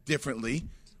Rivers differently,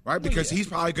 right? Because he's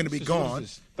probably going to be gone.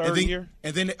 Third year.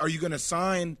 And then are you going to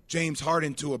sign James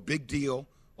Harden to a big deal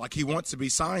like he wants to be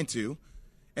signed to?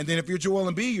 And then if you're Joel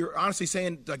Embiid, you're honestly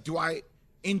saying, like, do I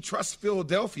entrust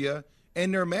Philadelphia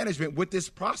and their management with this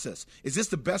process? Is this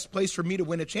the best place for me to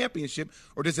win a championship,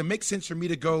 or does it make sense for me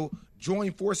to go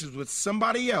join forces with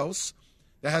somebody else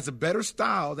that has a better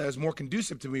style that is more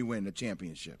conducive to me winning a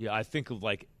championship? Yeah, I think of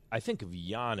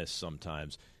Giannis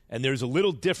sometimes, and there's a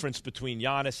little difference between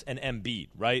Giannis and Embiid,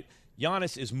 right?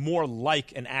 Giannis is more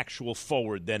like an actual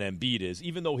forward than Embiid is,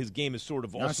 even though his game is sort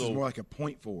of Giannis also is more like a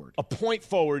point forward. A point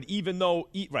forward, even though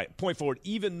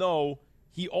even though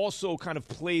he also kind of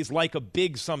plays like a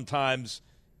big sometimes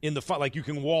in the like you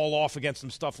can wall off against him,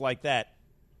 stuff like that.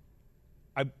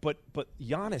 But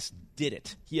Giannis did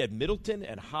it. He had Middleton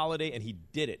and Holiday, and he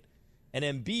did it. And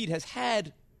Embiid has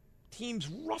had teams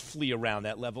roughly around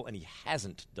that level, and he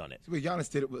hasn't done it. But Giannis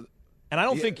did it with. And I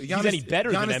don't think he's any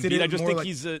better than Embiid. I just think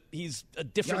he's a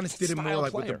different Giannis did it more style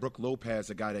like player. with the Brook Lopez,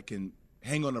 a guy that can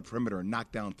hang on the perimeter and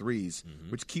knock down threes,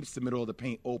 which keeps the middle of the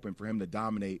paint open for him to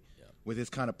dominate with his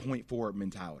kind of point forward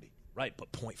mentality. Right,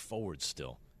 but point forward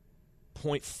still.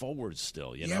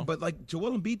 You know? Yeah, but like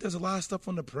Joel Embiid does a lot of stuff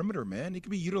on the perimeter, man. He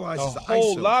can be utilized as A an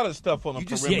whole ISO. lot of stuff on the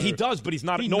perimeter. Yeah, he does, but he's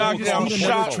not. He no knocked one down calls him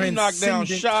shots. a He knocked down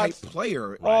shots type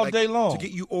player all like, day long to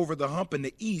get you over the hump in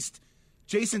the East.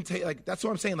 Jason Tatum, like that's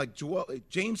what I'm saying. Like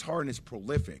James Harden is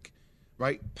prolific,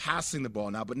 right, passing the ball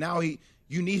now, but now you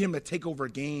need him to take over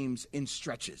games in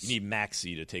stretches. You need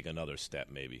Maxey to take another step,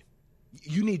 maybe.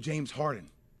 You need James Harden.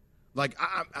 Like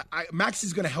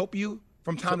Maxey's going to help you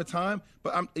from time to time,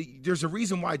 but there's a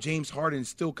reason why James Harden is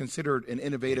still considered an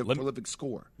innovative, prolific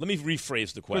scorer. Let me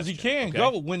rephrase the question. Because he can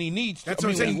go when he needs to. That's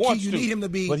what I'm saying. You need him to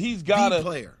be but he's gotta, the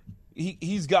player.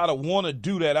 He's got to want to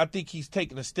do that. I think he's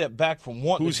taking a step back from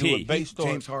wanting to do it based on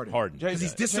James Harden. James,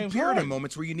 He's disappeared in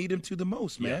moments where you need him to the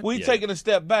most, man. Well, he's taking a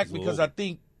step back because I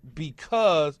think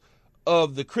because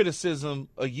of the criticism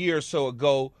a year or so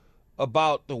ago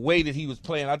about the way that he was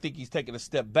playing, I think he's taking a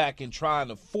step back and trying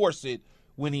to force it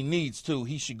when he needs to.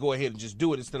 He should go ahead and just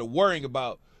do it instead of worrying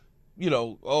about,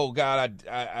 oh, God,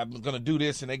 I'm going to do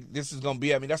this, and this is going to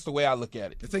be, that's the way I look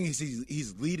at it. The thing is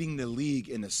he's leading the league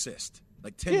in assists,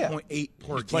 like 10.8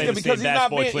 per game. Yeah, because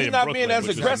he's not being as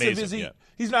aggressive as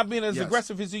he's not being as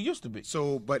aggressive as he used to be.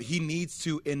 So, but he needs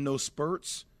to, in those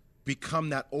spurts, become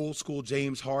that old school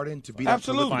James Harden to be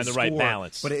absolutely that find the right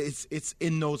balance. But it's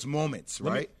in those moments,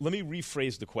 right? Let me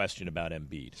rephrase the question about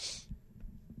Embiid.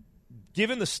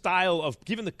 Given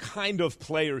the kind of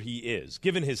player he is,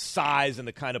 given his size and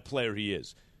the kind of player he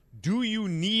is, do you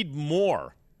need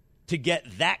more to get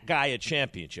that guy a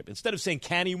championship? Instead of saying,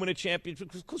 can he win a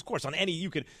championship? Of course, on any,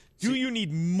 you could. Do you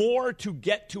need more to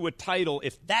get to a title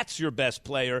if that's your best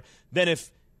player than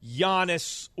if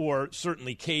Giannis or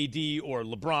certainly KD or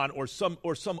LeBron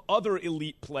or some other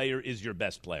elite player is your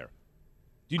best player?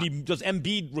 Does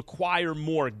Embiid require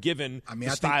more given the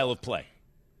style of play?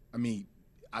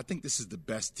 I think this is the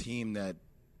best team that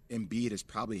Embiid has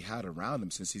probably had around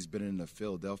him since he's been in the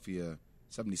Philadelphia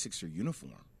 76er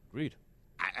uniform. Agreed.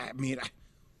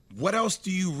 What else do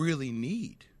you really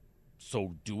need?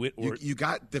 So do it. Or you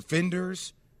got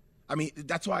defenders.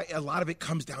 That's why a lot of it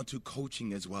comes down to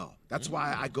coaching as well. That's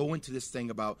why I go into this thing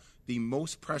about the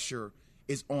most pressure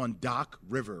is on Doc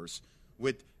Rivers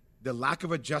with the lack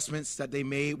of adjustments that they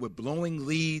made with blowing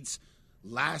leads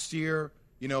last year.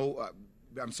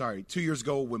 2 years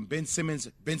ago when Ben Simmons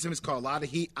caught a lot of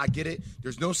heat. I get it.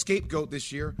 There's no scapegoat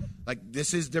this year. Like,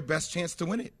 this is their best chance to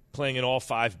win it. Playing an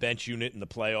all-5 bench unit in the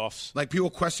playoffs. Like, people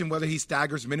question whether he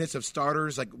staggers minutes of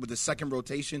starters, like with the second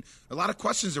rotation. A lot of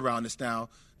questions around this now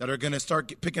that are going to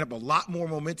start picking up a lot more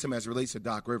momentum as it relates to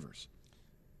Doc Rivers.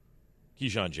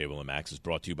 Keyshawn, J. Will, and Max is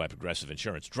brought to you by Progressive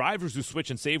Insurance. Drivers who switch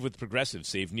and save with Progressive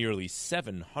save nearly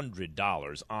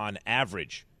 $700 on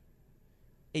average.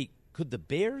 Hey, could the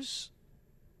Bears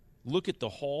look at the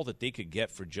haul that they could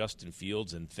get for Justin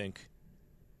Fields and think,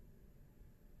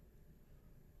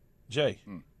 Jay,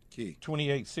 Key.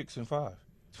 28, 6, and 5.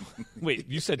 Wait,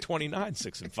 you said 29,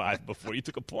 6, and 5 before you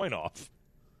took a point off.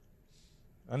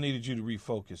 I needed you to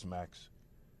refocus, Max.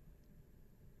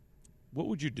 What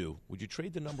would you do? Would you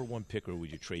trade the number 1 pick or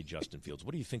would you trade Justin Fields?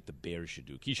 What do you think the Bears should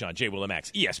do? Keyshawn, J. Will and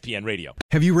Max, ESPN Radio.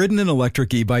 Have you ridden an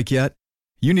electric e-bike yet?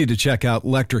 You need to check out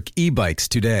Electric E-Bikes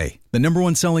today, the number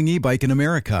 1 selling e-bike in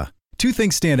America. 2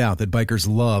 things stand out that bikers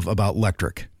love about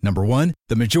Electric. Number 1,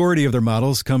 the majority of their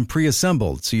models come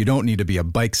pre-assembled, so you don't need to be a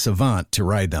bike savant to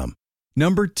ride them.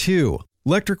 Number 2,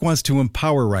 Electric wants to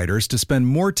empower riders to spend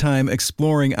more time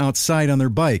exploring outside on their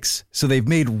bikes, so they've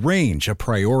made range a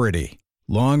priority.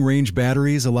 Long-range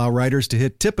batteries allow riders to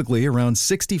hit typically around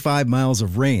 65 miles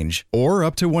of range, or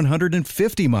up to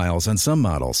 150 miles on some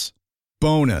models.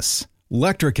 Bonus,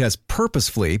 Electric has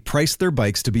purposefully priced their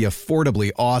bikes to be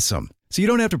affordably awesome, so you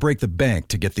don't have to break the bank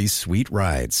to get these sweet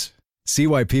rides. See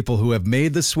why people who have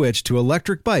made the switch to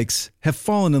electric bikes have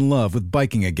fallen in love with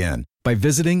biking again by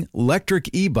visiting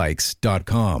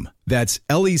electricebikes.com. That's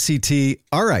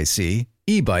LECTRIC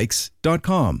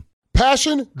ebikes.com.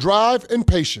 Passion, drive, and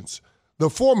patience. The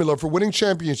formula for winning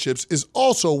championships is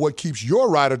also what keeps your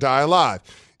ride or die alive.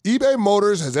 eBay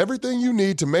Motors has everything you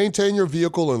need to maintain your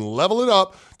vehicle and level it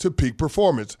up to peak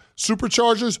performance.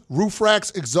 Superchargers, roof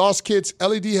racks, exhaust kits,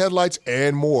 LED headlights,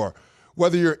 and more.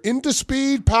 Whether you're into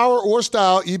speed, power, or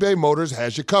style, eBay Motors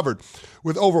has you covered.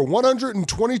 With over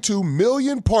 122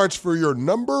 million parts for your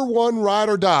number 1 ride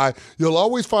or die, you'll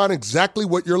always find exactly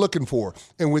what you're looking for.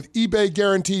 And with eBay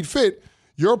Guaranteed Fit,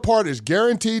 your part is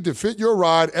guaranteed to fit your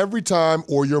ride every time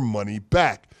or your money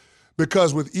back.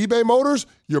 Because with eBay Motors,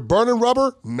 you're burning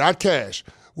rubber, not cash.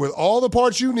 With all the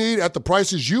parts you need at the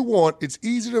prices you want, it's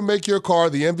easy to make your car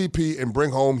the MVP and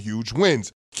bring home huge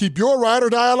wins. Keep your ride or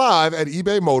die alive at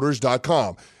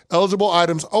ebaymotors.com. Eligible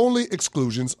items only.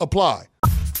 Exclusions apply.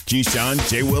 Keyshawn,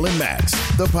 J. Will, and Max,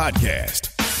 the podcast.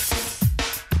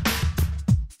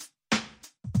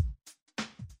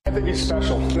 I think he's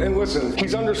special. And listen,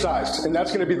 he's undersized, and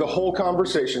that's going to be the whole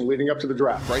conversation leading up to the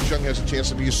draft. Bryce Young has a chance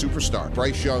to be a superstar.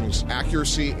 Bryce Young's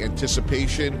accuracy,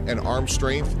 anticipation, and arm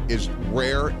strength is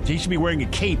rare. He should be wearing a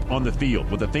cape on the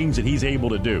field with the things that he's able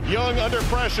to do. Young under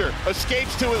pressure,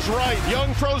 escapes to his right.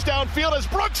 Young throws downfield as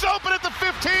Brooks open at the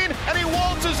 15, and he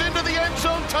waltzes into the end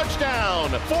zone. Touchdown.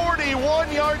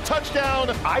 41-yard touchdown.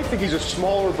 I think he's a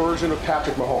smaller version of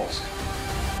Patrick Mahomes.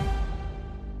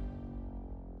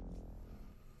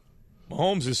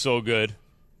 Mahomes is so good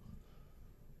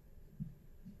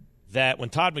that when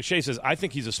Todd McShay says, I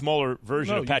think he's a smaller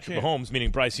version of Patrick Mahomes,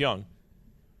 meaning Bryce Young,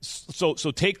 so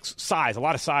take size, a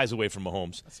lot of size away from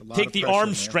Mahomes. Take the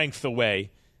arm strength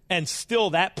away, and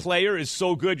still that player is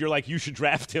so good, you're like, you should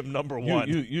draft him number 1.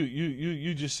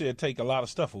 You just said take a lot of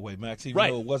stuff away, Max, even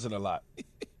though it wasn't a lot.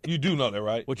 You do know that,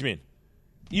 right? What do you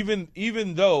mean?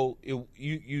 Even though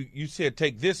you said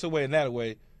take this away and that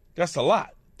away, that's a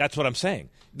lot. That's what I'm saying.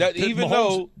 That even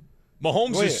though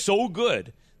Mahomes is so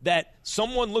good that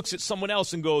someone looks at someone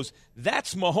else and goes,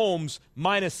 that's Mahomes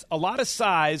minus a lot of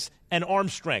size and arm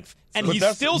strength. And he's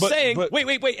still saying,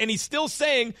 wait, and he's still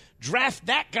saying, draft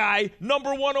that guy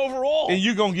number 1 overall. And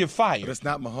you're going to get fired. But it's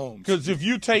not Mahomes. Because if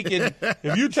you taking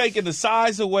the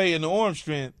size away and the arm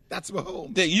strength, that's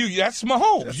Mahomes. That's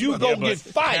Mahomes. You're going to get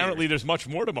fired. Apparently there's much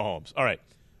more to Mahomes. All right.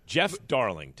 Jeff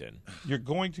Darlington. You're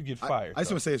going to get fired. I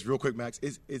just want to say this real quick, Max.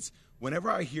 It's whenever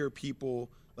I hear people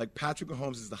like Patrick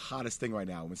Mahomes is the hottest thing right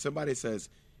now. When somebody says,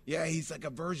 yeah, he's like a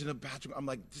version of Patrick, I'm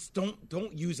like, just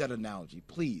don't use that analogy,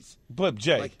 please. But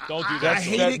Jay, don't do that. I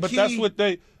hate it, but that's what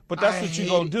they. But that's what you're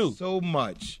gonna do. So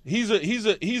much. He's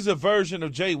a version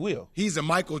of Jay Will. He's a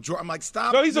Michael Jordan. I'm like,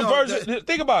 stop. No, he's a version.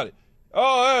 Think about it.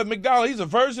 Oh, McDonald. He's a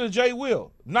version of Jay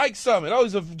Will. Nike Summit. Oh,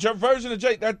 he's a version of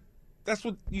Jay. That's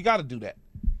what you got to do that.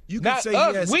 You can Not say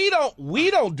us.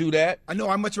 We don't do that. I know.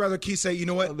 I'd much rather Keith say, you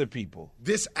know what? Other people.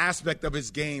 This aspect of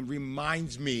his game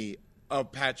reminds me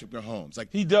of Patrick Mahomes.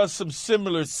 Like he does some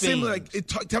similar things.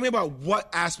 Tell me about what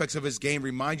aspects of his game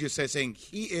remind you of saying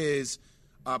he is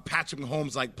Patrick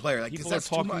Mahomes-like player. Like people are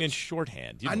talking in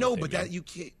shorthand. I know, but that you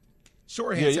can't.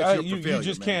 Shorthand. You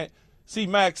just can't. See,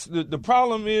 Max. The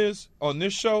problem is on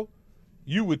this show,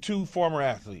 you were 2 former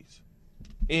athletes,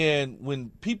 and when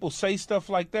people say stuff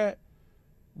like that,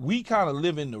 we kind of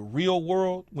live in the real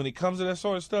world when it comes to that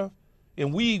sort of stuff,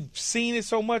 and we've seen it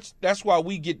so much. That's why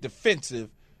we get defensive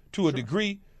to a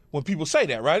degree when people say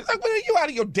that, right? It's like, well, are you out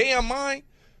of your damn mind?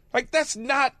 Like, that's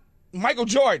not Michael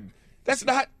Jordan. That's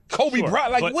not Kobe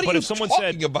Bryant. Like, what are you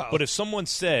talking about? But if someone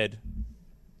said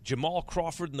Jamal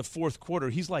Crawford in the fourth quarter,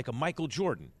 he's like a Michael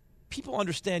Jordan. People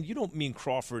understand you don't mean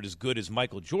Crawford as good as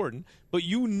Michael Jordan, but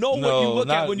you know what you look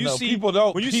at when you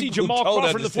see Jamal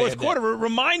Crawford in the fourth quarter. It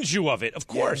reminds you of it, of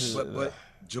course. But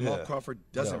Jamal Yeah. Crawford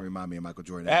doesn't No. remind me of Michael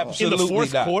Jordan at all. Absolutely In the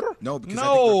fourth not. quarter? No, because I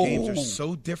No. think their games are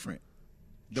so different.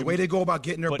 The way they go about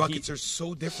getting their But buckets are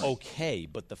so different. Okay,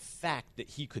 but the fact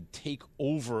that he could take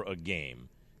over a game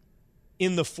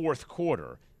in the fourth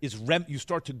quarter is you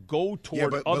start to go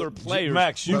toward other players.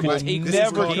 Max, you who can take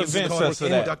never over games. convince us of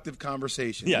that. Productive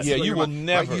conversation. Yes. Yeah, That's what you you're will right.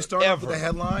 never, You start off ever. with a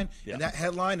headline, Yeah. and that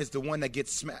headline is the one that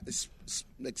gets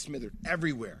smothered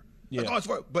everywhere. Like, Yeah. oh, it's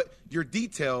fine. But your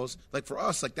details, like for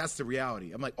us, like that's the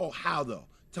reality. I'm like, oh, how though?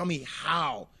 Tell me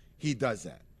how he does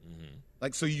that.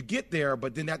 Like, so you get there,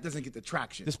 but then that doesn't get the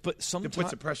traction. But it sometimes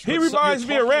puts the pressure. He on. reminds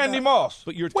me of Randy Moss.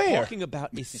 But you're Where? talking about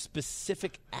a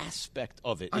specific aspect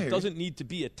of it. I It hear doesn't need to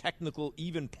be a technical,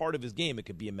 even part of his game. It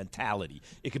could be a mentality.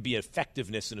 It could be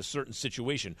effectiveness in a certain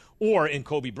situation. Or in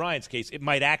Kobe Bryant's case, it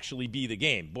might actually be the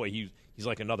game. Boy, he's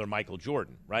like another Michael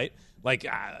Jordan, right? Like,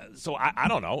 so I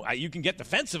don't know. You can get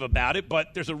defensive about it,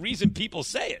 but there's a reason people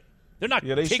say it. They're not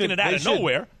taking it out of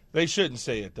nowhere. They shouldn't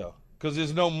say it, though, because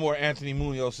there's no more Anthony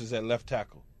Munoz's at left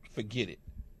tackle. Forget it.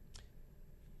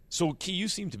 So, Key, you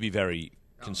seem to be very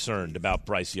concerned about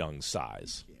Bryce Young's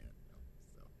size.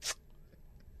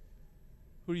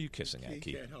 Who are you kissing at,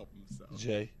 Key? He can't help himself.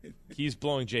 Jay. He's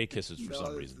blowing Jay kisses for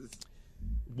some reason.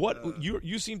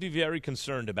 You seem to be very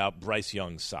concerned about Bryce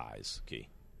Young's size, Key.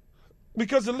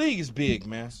 Because the league is big,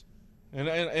 man.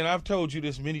 And I've told you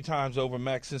this many times over,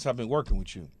 Max, since I've been working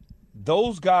with you.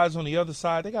 Those guys on the other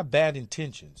side, they got bad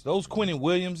intentions. Those Quinnen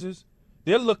Williamses,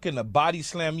 they're looking to body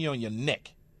slam you on your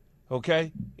neck,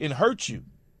 okay, and hurt you.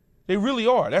 They really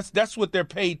are. That's what they're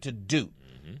paid to do.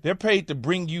 Mm-hmm. They're paid to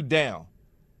bring you down,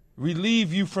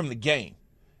 relieve you from the game.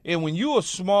 And when you're a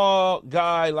small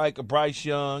guy like a Bryce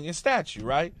Young in stature,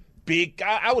 right, big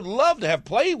guy, I would love to have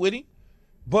played with him.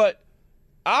 But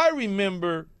I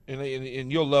remember,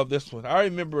 and you'll love this one, I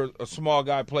remember a small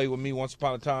guy played with me once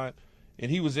upon a time, and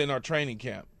he was in our training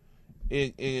camp.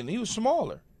 And he was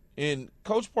smaller. And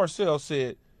Coach Parcells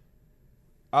said,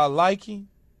 I like him,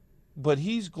 but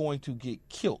he's going to get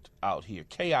killed out here,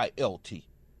 K-I-L-T,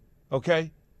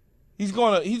 okay? He's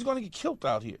gonna get killed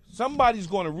out here. Somebody's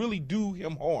going to really do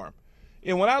him harm.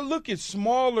 And when I look at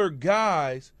smaller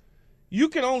guys, you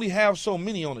can only have so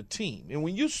many on a team. And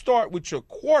when you start with your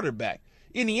quarterback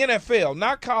in the NFL,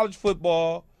 not college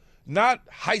football, not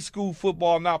high school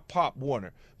football, not Pop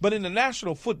Warner, but in the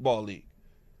National Football League,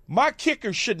 my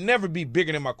kicker should never be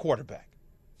bigger than my quarterback.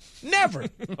 Never.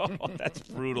 Oh, that's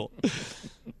brutal.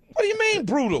 What do you mean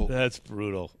brutal? That's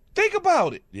brutal. Think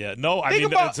about it. Yeah, no, I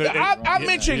Think mean, about I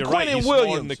mentioned you're right. Quinnen He's smaller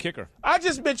Williams. than the kicker. I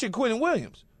just mentioned Quinnen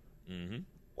Williams. Mm-hmm.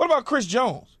 What about Chris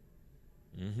Jones?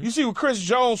 Mm-hmm. You see what Chris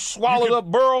Jones swallowed up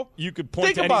Burrow? You could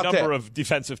point to any number of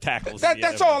defensive tackles.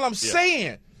 That's all I'm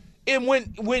saying. And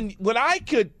when I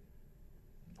could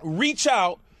reach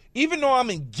out, even though I'm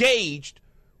engaged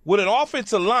with an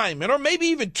offensive lineman or maybe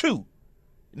even two,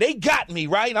 they got me,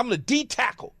 right? I'm the D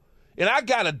tackle, and I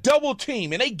got a double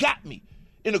team, and they got me.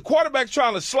 And the quarterback's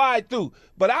trying to slide through.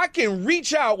 But I can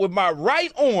reach out with my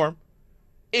right arm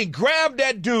and grab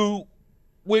that dude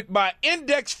with my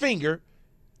index finger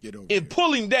and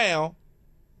pull him down.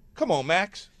 Come on,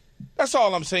 Max. That's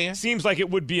all I'm saying. Seems like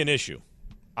it would be an issue.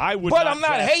 I would, but not I'm not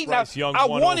draft hating. Bryce Young I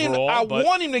one want overall, him. I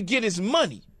want him to get his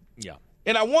money. Yeah,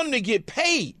 and I want him to get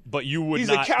paid. But you would He's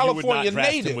not. a California you would not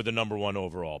draft native him with the number one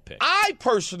overall pick. I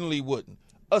personally wouldn't,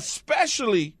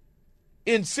 especially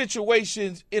in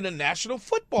situations in the National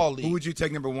Football League. Who would you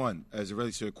take number one as it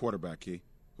relates to a quarterback, Key?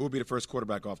 Who would be the first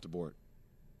quarterback off the board?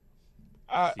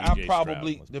 I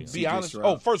probably, to be honest,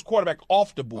 first quarterback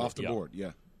off the board. Off the board,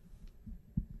 yeah.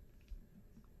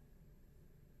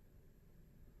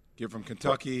 Get from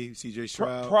Kentucky, C.J.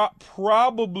 Stroud.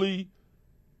 Probably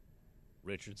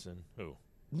Richardson. Who?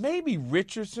 Maybe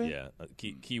Richardson. Yeah,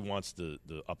 Key wants the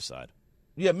upside.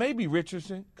 Yeah, maybe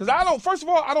Richardson. Because I don't. First of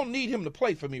all, I don't need him to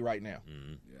play for me right now.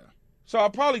 Mm-hmm. Yeah. So I'll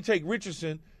probably take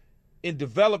Richardson and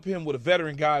develop him with a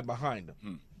veteran guy behind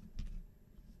him.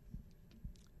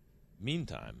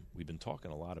 Meantime, we've been talking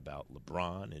a lot about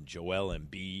LeBron and Joel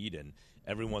Embiid, and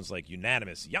everyone's like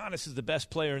unanimous. Giannis is the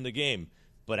best player in the game.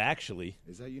 But actually,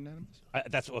 is that unanimous?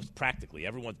 That's practically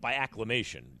everyone's by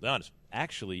acclamation. Be honest.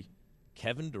 Actually,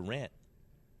 Kevin Durant,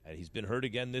 he's been hurt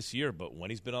again this year, but when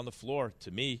he's been on the floor,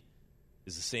 to me,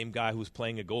 is the same guy who's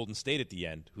playing at Golden State at the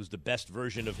end, who's the best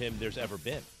version of him there's ever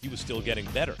been. He was still getting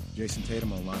better. Jason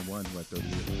Tatum on line one, who had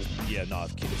 38. Yeah, no,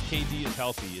 if KD is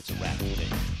healthy, it's a wrap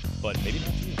thing. But maybe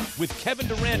not you. With Kevin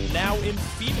Durant now in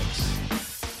Phoenix,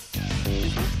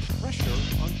 is there pressure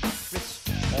on Chris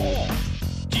Paul?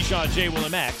 Keyshawn, J. Will,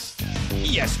 and Max,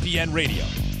 ESPN Radio.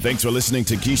 Thanks for listening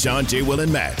to Keyshawn, J. Will,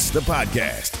 and Max, the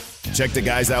podcast. Check the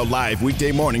guys out live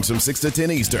weekday mornings from 6 to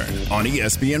 10 Eastern on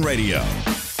ESPN Radio.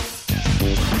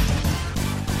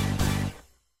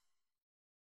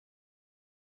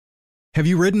 Have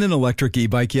you ridden an electric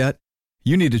e-bike yet?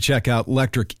 You need to check out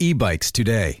Lectric E-Bikes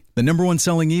today, the #1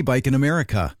 selling e-bike in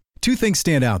America. Two things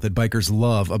stand out that bikers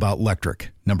love about Lectric.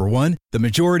 Number one, the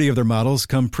majority of their models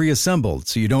come pre-assembled,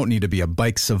 so you don't need to be a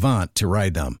bike savant to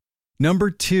ride them.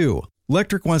 Number two,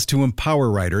 Lectric wants to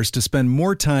empower riders to spend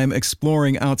more time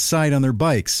exploring outside on their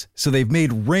bikes, so they've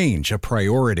made range a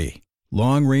priority.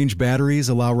 Long-range batteries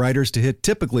allow riders to hit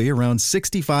typically around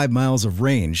 65 miles of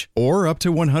range, or up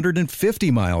to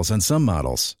 150 miles on some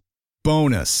models.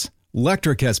 Bonus!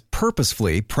 Lectric has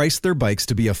purposefully priced their bikes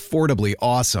to be affordably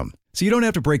awesome, so you don't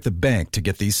have to break the bank to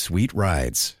get these sweet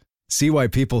rides. See why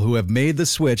people who have made the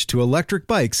switch to electric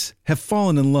bikes have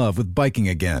fallen in love with biking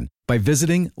again by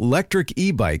visiting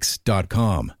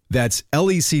lectricebikes.com. That's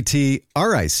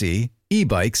LECTRIC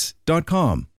ebikes.com.